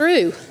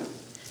true.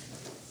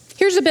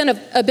 Here's a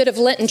bit of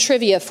Lenten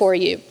trivia for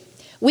you.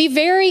 We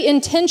very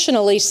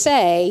intentionally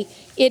say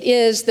it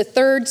is the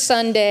third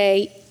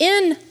Sunday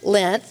in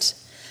Lent,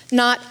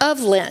 not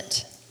of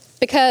Lent,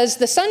 because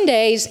the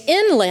Sundays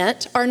in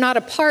Lent are not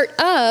a part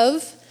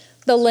of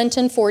the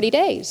Lenten 40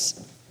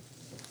 days.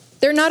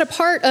 They're not a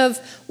part of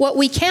what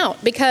we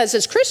count, because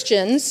as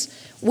Christians,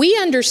 we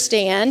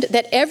understand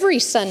that every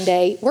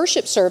Sunday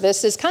worship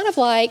service is kind of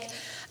like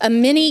a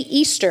mini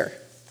Easter.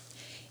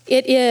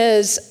 It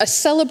is a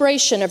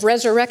celebration of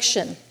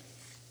resurrection.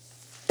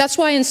 That's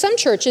why in some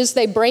churches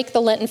they break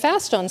the Lenten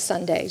fast on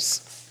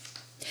Sundays.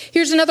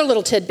 Here's another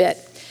little tidbit.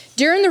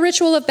 During the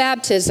ritual of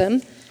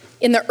baptism,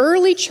 in the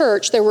early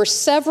church, there were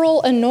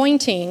several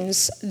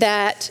anointings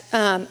that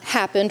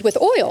happened with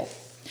oil.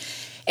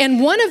 And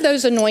one of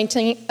those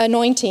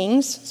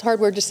anointings, it's a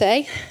hard word to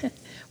say,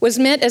 was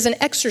meant as an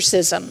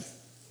exorcism.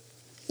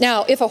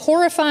 Now, if a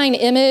horrifying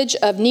image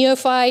of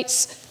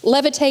neophytes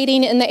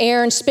levitating in the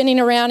air and spinning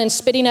around and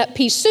spitting up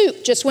pea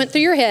soup just went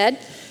through your head,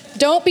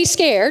 don't be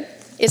scared.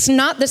 It's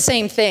not the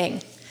same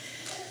thing.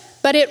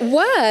 But it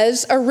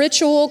was a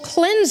ritual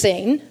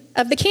cleansing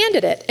of the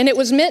candidate, and it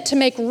was meant to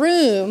make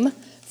room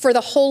for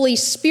the Holy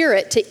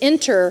Spirit to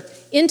enter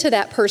into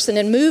that person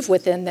and move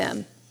within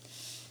them.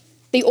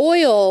 The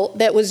oil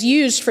that was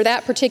used for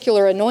that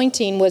particular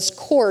anointing was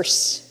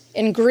coarse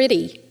and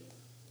gritty.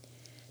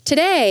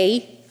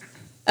 Today,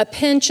 a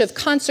pinch of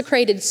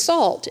consecrated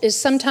salt is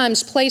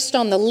sometimes placed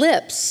on the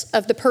lips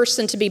of the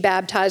person to be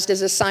baptized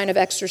as a sign of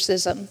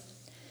exorcism.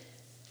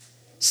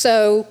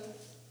 So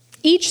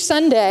each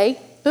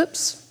Sunday,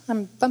 oops,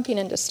 I'm bumping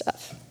into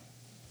stuff.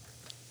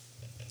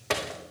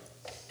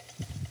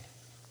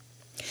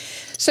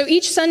 So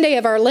each Sunday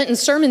of our Lenten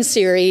sermon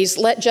series,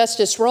 Let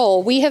Justice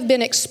Roll, we have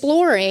been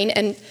exploring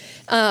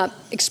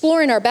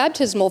our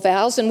baptismal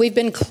vows, and we've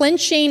been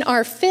clenching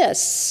our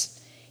fists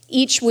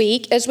each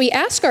week as we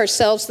ask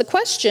ourselves the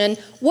question,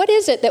 what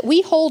is it that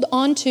we hold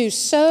onto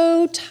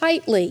so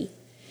tightly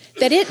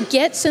that it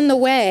gets in the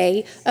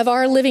way of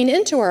our living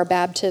into our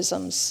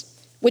baptisms,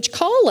 which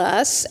call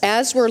us,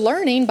 as we're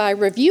learning by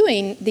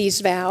reviewing these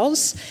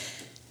vows,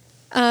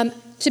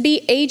 to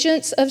be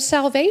agents of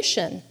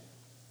salvation,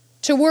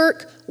 to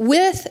work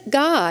with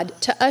God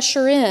to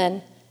usher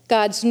in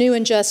God's new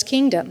and just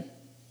kingdom.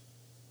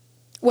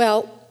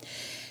 Well,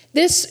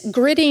 this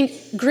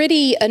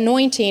gritty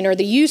anointing, or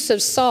the use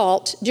of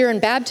salt during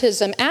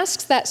baptism,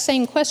 asks that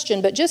same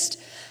question, but just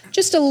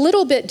a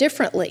little bit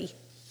differently.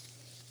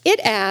 It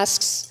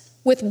asks,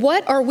 with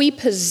what are we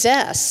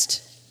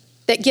possessed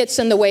that gets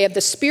in the way of the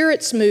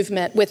Spirit's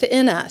movement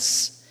within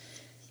us?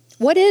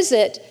 What is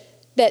it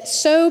that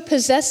so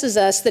possesses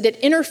us that it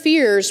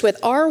interferes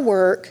with our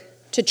work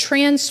to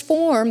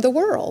transform the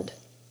world?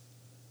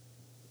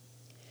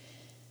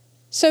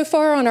 So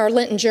far on our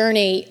Lenten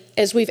journey,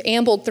 as we've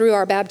ambled through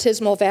our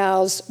baptismal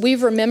vows,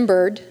 we've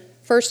remembered,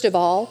 first of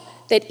all,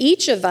 that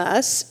each of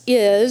us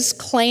is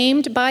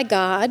claimed by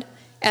God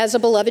as a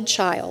beloved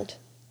child.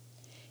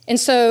 And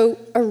so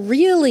a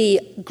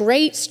really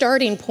great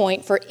starting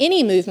point for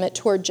any movement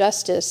toward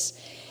justice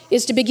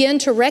is to begin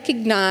to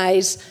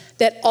recognize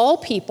that all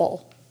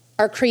people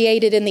are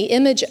created in the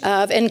image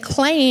of and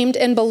claimed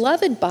and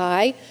beloved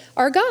by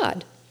our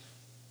God.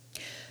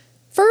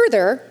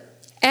 Further,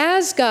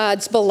 as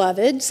God's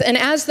beloveds and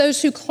as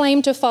those who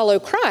claim to follow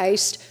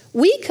Christ,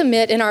 we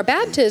commit in our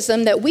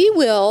baptism that we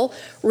will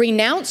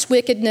renounce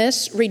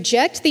wickedness,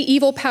 reject the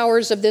evil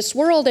powers of this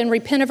world, and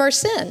repent of our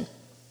sin.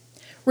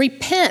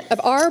 Repent of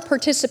our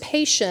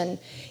participation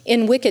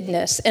in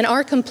wickedness and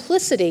our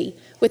complicity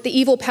with the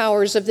evil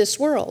powers of this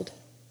world.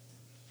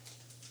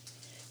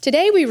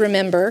 Today we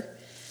remember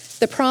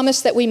the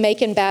promise that we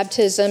make in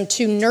baptism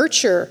to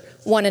nurture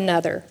one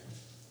another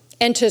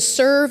and to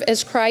serve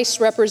as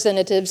Christ's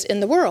representatives in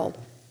the world.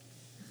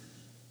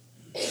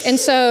 And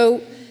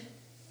so,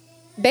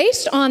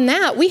 based on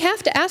that, we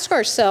have to ask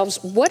ourselves,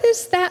 what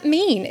does that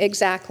mean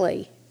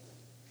exactly?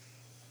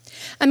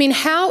 I mean,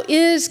 how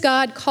is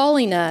God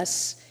calling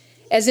us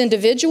as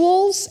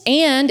individuals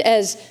and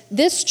as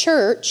this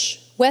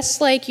church,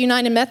 Westlake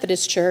United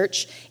Methodist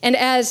Church, and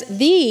as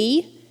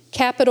the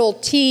capital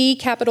T,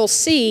 capital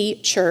C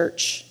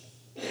church?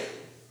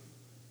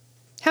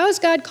 How is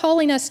God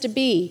calling us to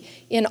be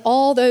in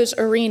all those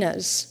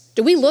arenas?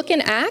 Do we look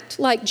and act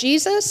like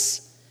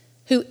Jesus,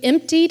 who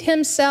emptied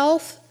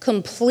himself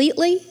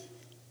completely,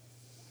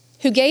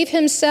 who gave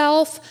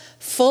himself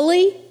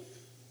fully,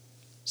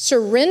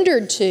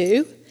 surrendered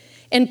to,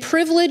 and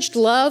privileged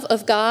love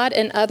of God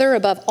and other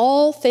above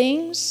all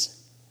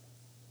things,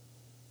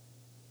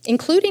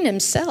 including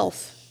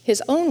himself,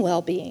 his own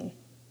well-being?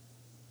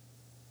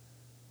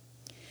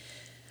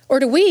 Or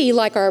do we,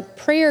 like our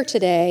prayer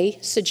today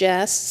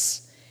suggests,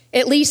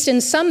 at least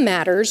in some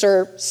matters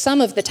or some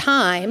of the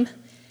time,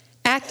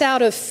 act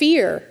out of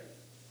fear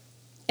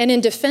and in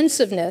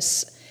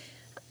defensiveness?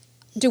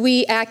 Do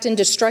we act in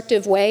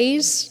destructive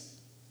ways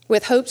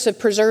with hopes of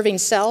preserving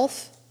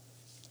self?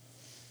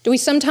 Do we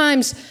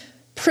sometimes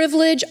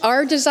privilege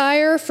our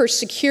desire for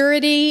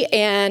security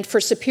and for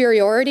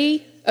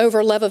superiority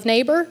over love of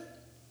neighbor?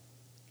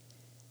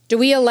 Do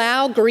we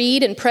allow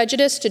greed and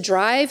prejudice to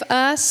drive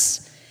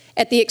us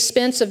at the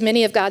expense of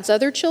many of God's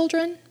other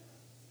children?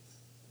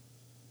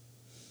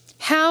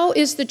 How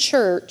is the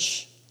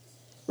church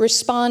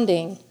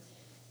responding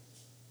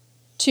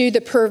to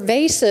the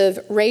pervasive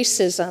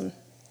racism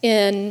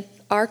in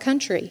our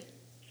country?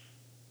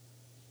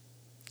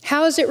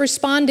 How is it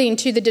responding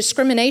to the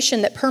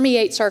discrimination that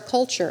permeates our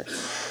culture?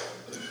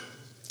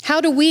 How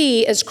do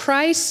we, as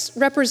Christ's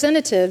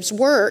representatives,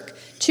 work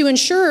to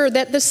ensure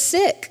that the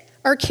sick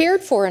are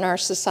cared for in our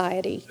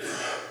society?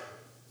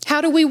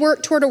 How do we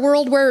work toward a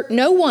world where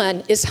no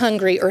one is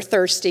hungry or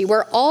thirsty,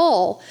 where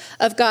all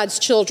of God's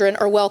children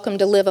are welcome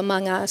to live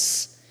among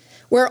us,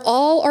 where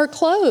all are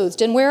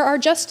clothed, and where our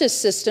justice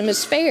system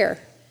is fair?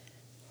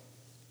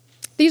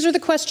 These are the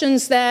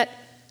questions that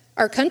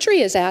our country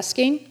is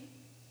asking,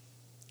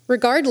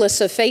 regardless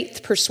of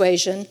faith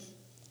persuasion.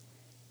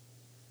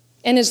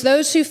 And as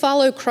those who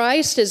follow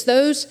Christ, as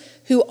those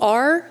who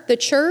are the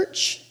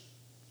church,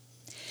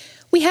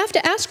 we have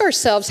to ask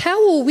ourselves,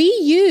 how will we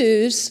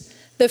use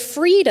the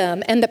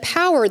freedom and the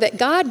power that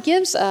God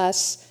gives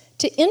us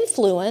to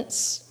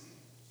influence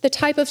the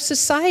type of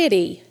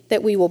society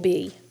that we will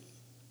be?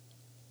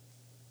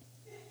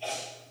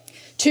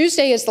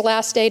 Tuesday is the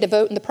last day to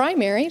vote in the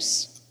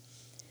primaries.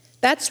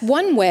 That's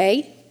one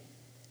way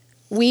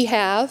we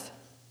have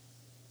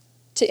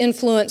to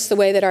influence the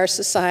way that our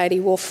society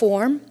will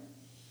form.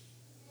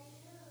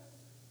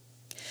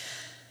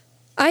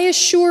 I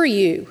assure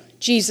you,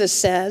 Jesus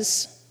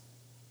says,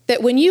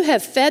 that when you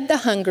have fed the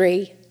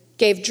hungry,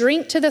 gave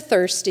drink to the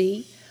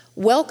thirsty,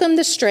 welcomed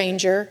the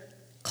stranger,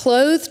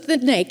 clothed the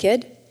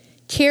naked,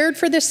 cared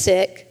for the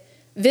sick,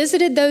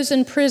 visited those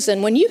in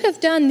prison, when you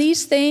have done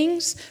these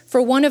things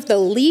for one of the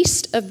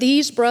least of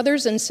these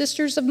brothers and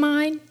sisters of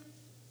mine,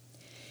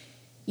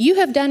 you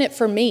have done it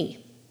for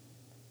me.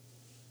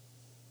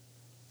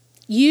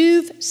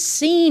 You've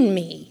seen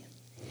me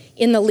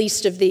in the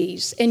least of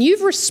these, and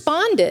you've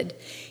responded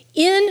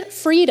in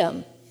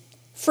freedom,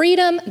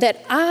 freedom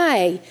that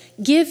I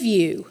give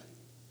you,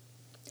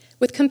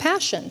 with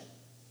compassion.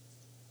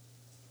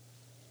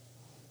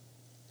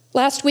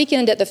 Last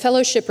weekend at the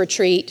fellowship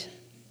retreat,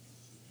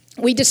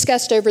 we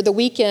discussed over the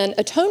weekend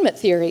atonement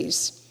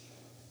theories.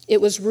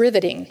 It was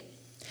riveting.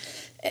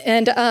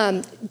 And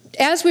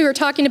as we were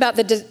talking about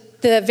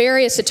the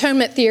various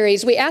atonement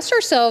theories, we asked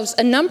ourselves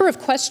a number of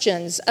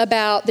questions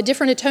about the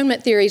different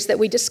atonement theories that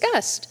we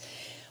discussed.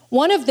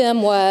 One of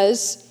them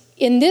was,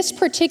 in this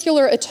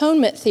particular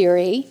atonement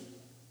theory,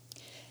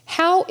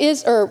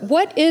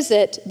 what is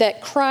it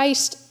that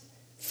Christ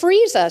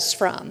frees us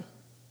from?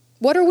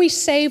 What are we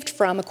saved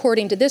from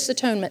according to this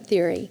atonement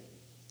theory?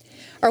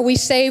 Are we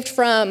saved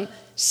from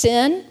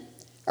sin?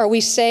 Are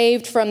we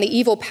saved from the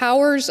evil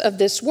powers of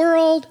this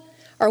world?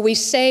 Are we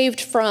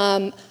saved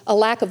from a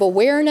lack of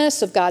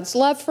awareness of God's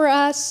love for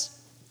us?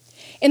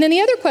 And then the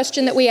other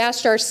question that we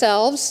asked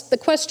ourselves, the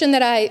question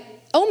that I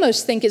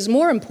almost think is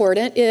more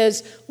important,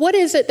 is what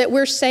is it that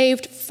we're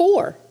saved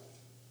for?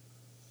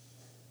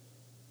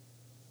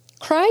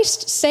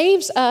 Christ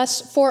saves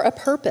us for a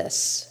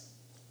purpose,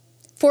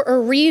 for a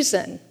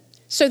reason,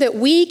 so that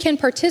we can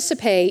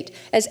participate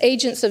as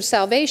agents of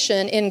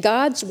salvation in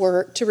God's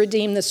work to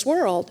redeem this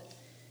world.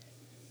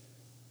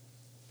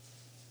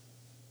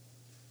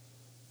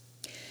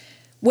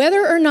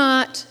 Whether or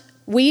not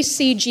we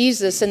see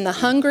Jesus in the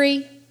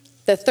hungry,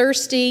 the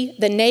thirsty,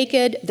 the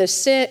naked, the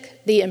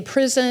sick, the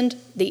imprisoned,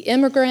 the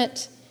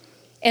immigrant,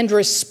 and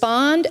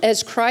respond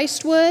as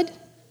Christ would,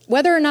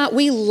 whether or not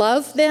we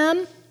love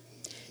them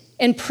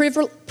and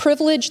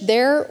privilege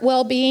their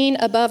well-being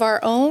above our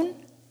own,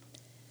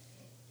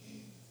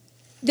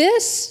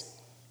 this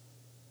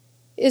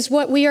is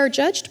what we are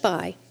judged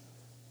by.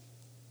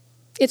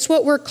 It's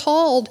what we're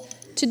called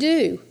to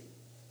do,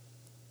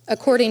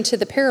 according to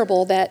the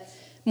parable that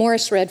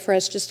Morris read for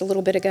us just a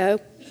little bit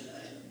ago.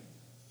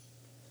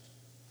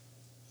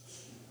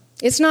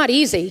 It's not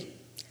easy.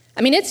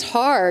 I mean, it's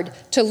hard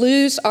to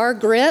lose our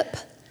grip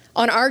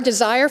on our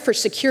desire for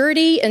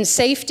security and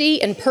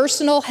safety and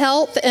personal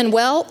health and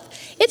wealth.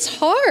 It's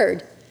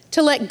hard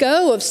to let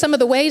go of some of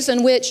the ways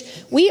in which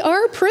we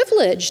are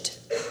privileged.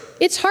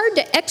 It's hard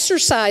to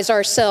exercise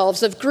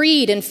ourselves of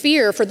greed and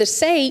fear for the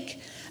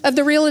sake of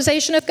the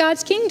realization of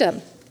God's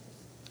kingdom.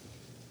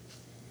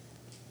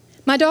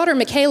 My daughter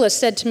Michaela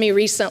said to me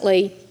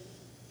recently,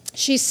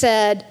 she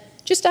said,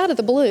 just out of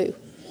the blue,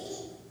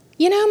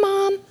 "You know,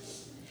 Mom,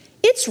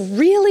 it's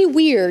really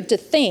weird to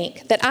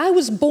think that I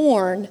was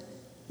born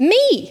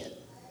me.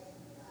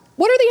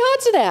 What are the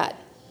odds of that?"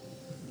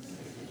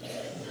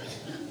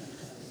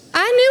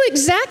 I knew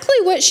exactly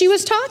what she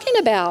was talking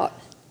about.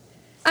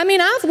 I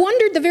mean, I've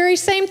wondered the very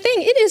same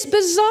thing. It is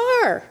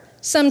bizarre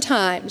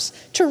sometimes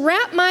to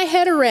wrap my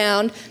head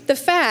around the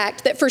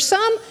fact that for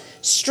some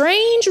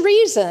strange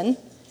reason,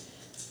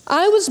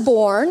 I was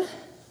born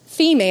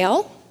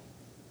female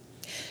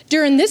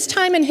during this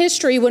time in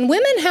history when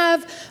women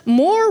have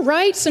more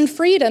rights and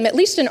freedom, at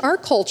least in our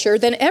culture,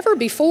 than ever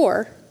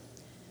before,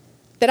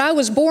 that I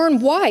was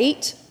born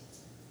white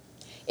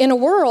in a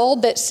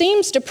world that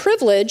seems to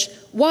privilege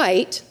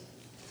white,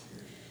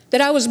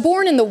 that I was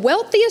born in the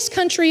wealthiest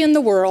country in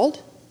the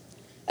world,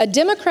 a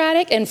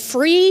democratic and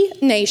free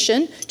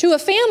nation, to a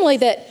family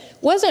that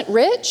wasn't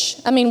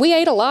rich. I mean, we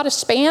ate a lot of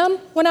Spam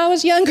when I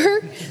was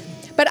younger,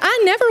 but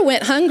I never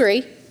went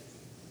hungry.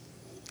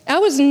 I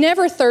was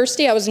never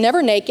thirsty. I was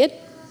never naked,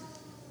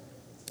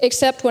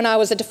 except when I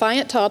was a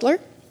defiant toddler.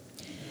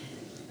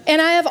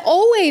 And I have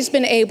always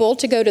been able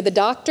to go to the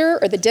doctor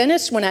or the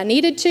dentist when I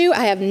needed to.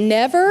 I have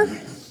never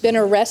been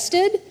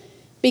arrested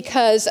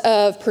because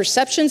of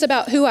perceptions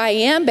about who I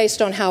am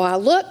based on how I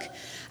look.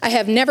 I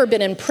have never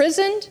been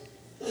imprisoned.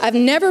 I've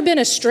never been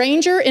a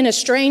stranger in a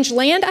strange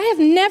land. I have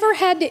never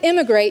had to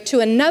immigrate to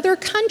another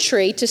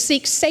country to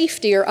seek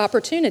safety or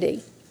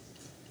opportunity.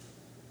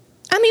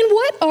 I mean,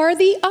 what are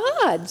the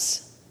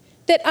odds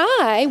that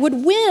I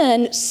would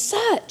win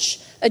such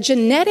a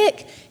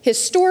genetic,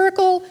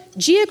 historical,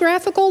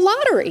 geographical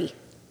lottery?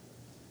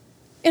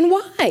 And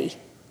why?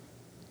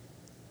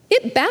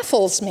 It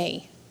baffles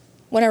me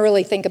when I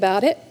really think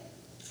about it.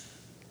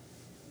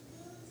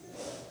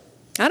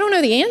 I don't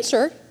know the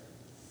answer.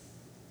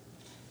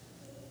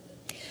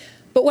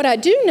 But what I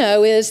do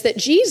know is that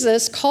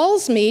Jesus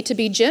calls me to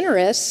be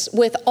generous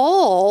with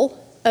all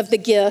of the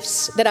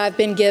gifts that I've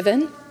been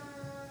given.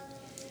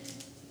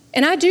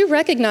 And I do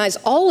recognize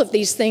all of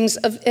these things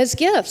as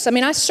gifts. I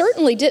mean, I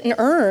certainly didn't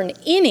earn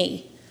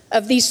any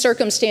of these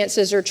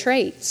circumstances or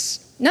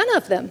traits. None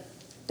of them.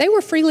 They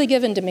were freely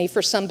given to me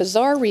for some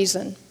bizarre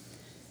reason.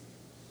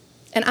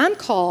 And I'm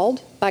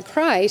called by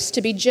Christ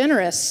to be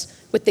generous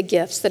with the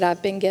gifts that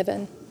I've been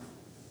given.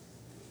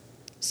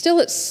 Still,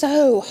 it's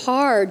so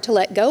hard to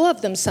let go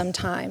of them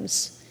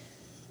sometimes.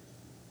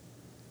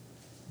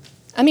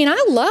 I mean,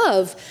 I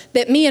love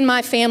that me and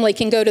my family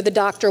can go to the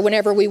doctor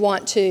whenever we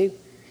want to.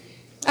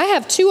 I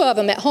have 2 of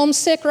them at home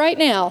sick right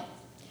now,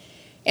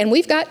 and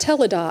we've got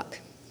Teladoc,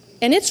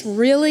 and it's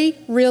really,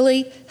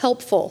 really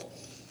helpful.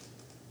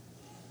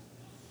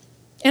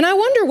 And I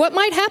wonder what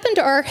might happen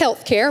to our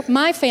health care,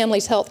 my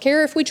family's health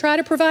care, if we try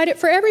to provide it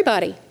for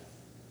everybody.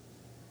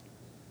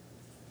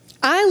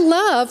 I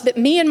love that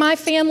me and my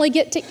family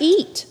get to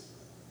eat.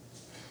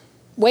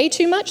 Way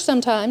too much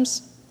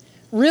sometimes.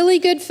 Really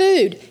good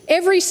food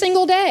every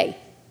single day.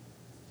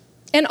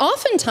 And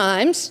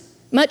oftentimes,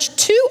 much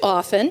too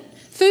often,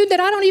 food that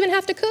I don't even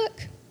have to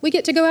cook. We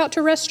get to go out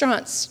to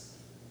restaurants.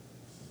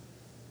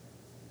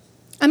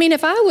 I mean,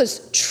 if I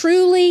was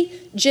truly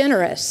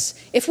generous,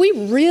 if we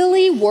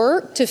really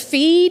worked to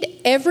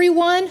feed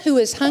everyone who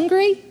is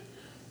hungry,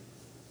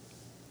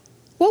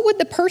 what would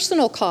the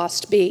personal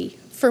cost be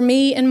for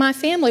me and my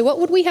family? What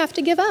would we have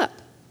to give up?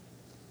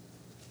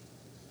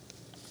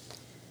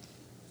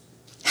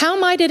 How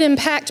might it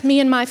impact me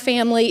and my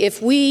family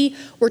if we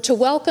were to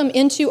welcome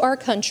into our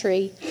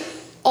country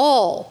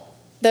all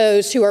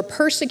those who are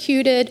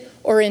persecuted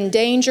or in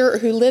danger or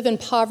who live in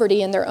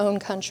poverty in their own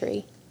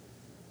country?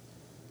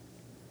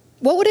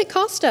 What would it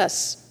cost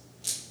us?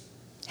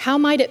 How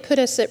might it put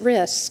us at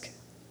risk?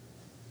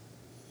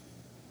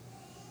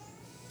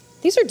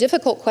 These are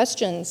difficult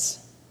questions.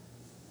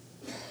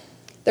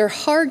 They're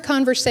hard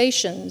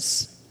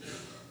conversations.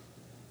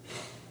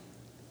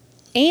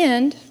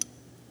 And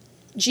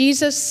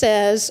Jesus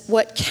says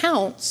what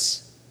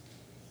counts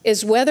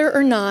is whether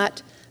or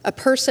not a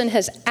person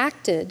has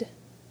acted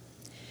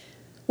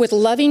with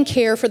loving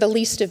care for the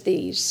least of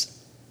these.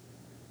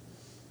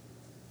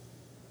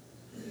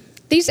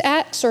 These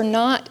acts are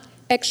not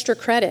extra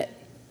credit,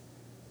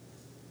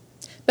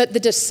 but the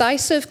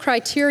decisive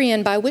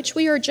criterion by which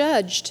we are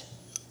judged.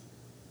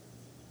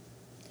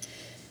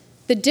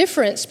 The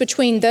difference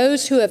between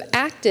those who have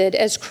acted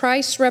as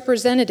Christ's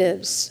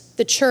representatives,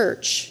 the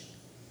church,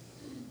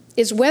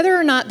 is whether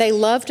or not they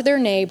loved their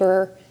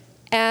neighbor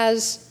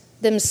as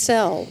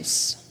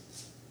themselves,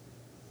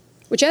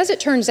 which, as it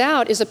turns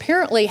out, is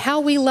apparently how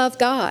we love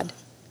God.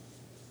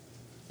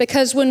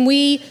 Because when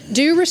we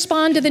do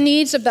respond to the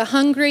needs of the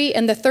hungry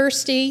and the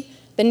thirsty,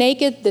 the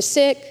naked, the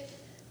sick,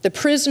 the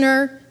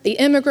prisoner, the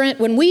immigrant,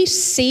 when we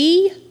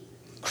see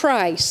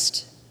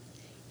Christ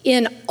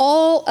in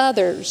all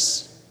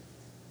others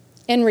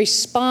and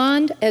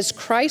respond as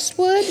Christ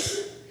would,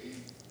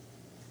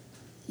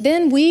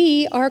 then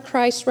we are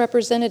Christ's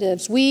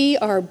representatives. We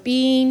are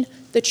being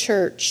the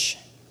church.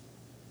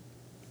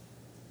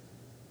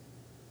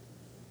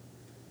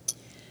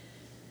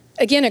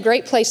 Again, a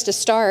great place to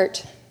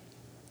start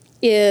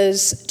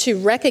is to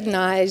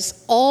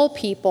recognize all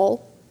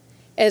people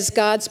as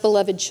God's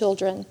beloved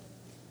children.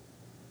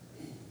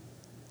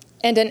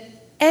 And an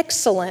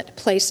excellent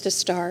place to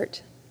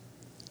start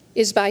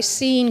is by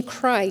seeing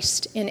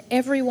Christ in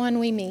everyone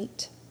we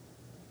meet.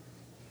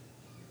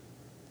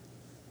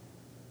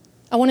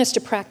 I want us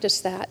to practice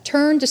that.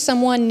 Turn to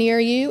someone near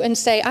you and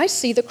say, I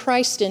see the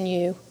Christ in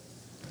you.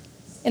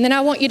 And then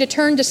I want you to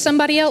turn to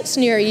somebody else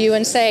near you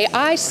and say,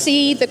 I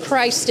see the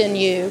Christ in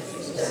you.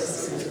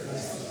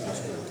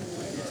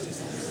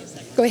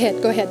 Go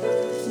ahead.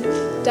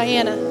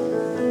 Diana.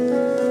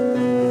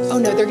 Oh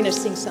no, they're going to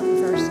sing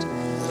something first.